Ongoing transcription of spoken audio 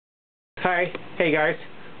Hi, hey guys,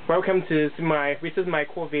 welcome to this is my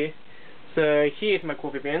coffee. So here is my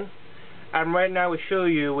coffee bean. I'm right now will show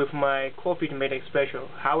you with my coffee to make it special.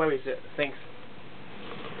 How is it? Thanks.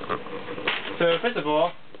 So first of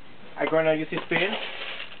all, I'm gonna use this bean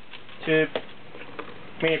to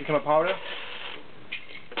make it become a powder.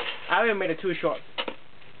 I will make it too short.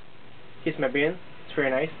 Here's my bean. It's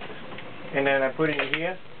very nice. And then I put it in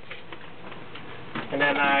here. And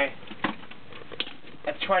then I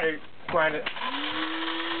try to grind it.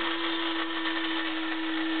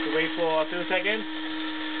 Wait for a few seconds.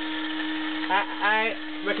 I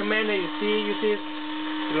recommend that you use this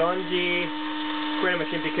Longi grind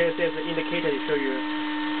machine because there's an indicator to show you.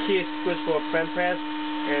 Here is good for front press,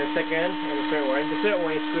 and second, and the third one. The third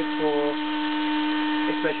one is good for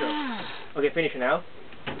espresso. Okay, finish now.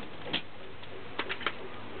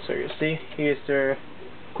 So you see, here's the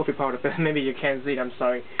coffee powder, but maybe you can't see it, I'm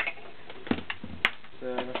sorry.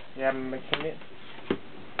 So yeah, I'm mixing it.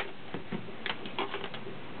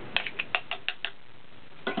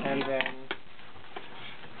 And then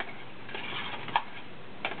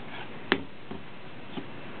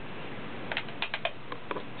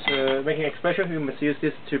so making espresso, you must use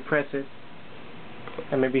this to press it.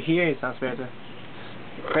 And maybe here it sounds better.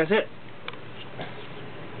 Press it.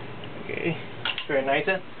 Okay, it's very nice.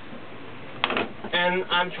 And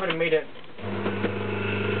I'm trying to make it.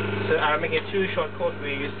 So I'm making two short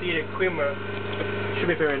coffee. You see the creamer should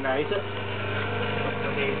be very nice.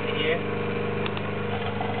 Okay, see here.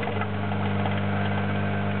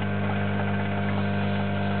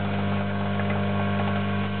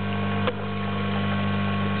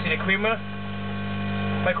 You see the creamer?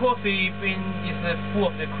 My coffee bean is full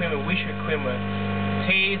of the creamer, rich creamer.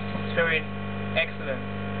 Taste is very excellent.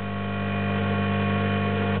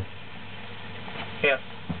 Yeah.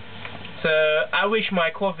 So I wish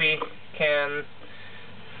my coffee can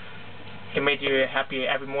make you happy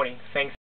every morning. Thanks.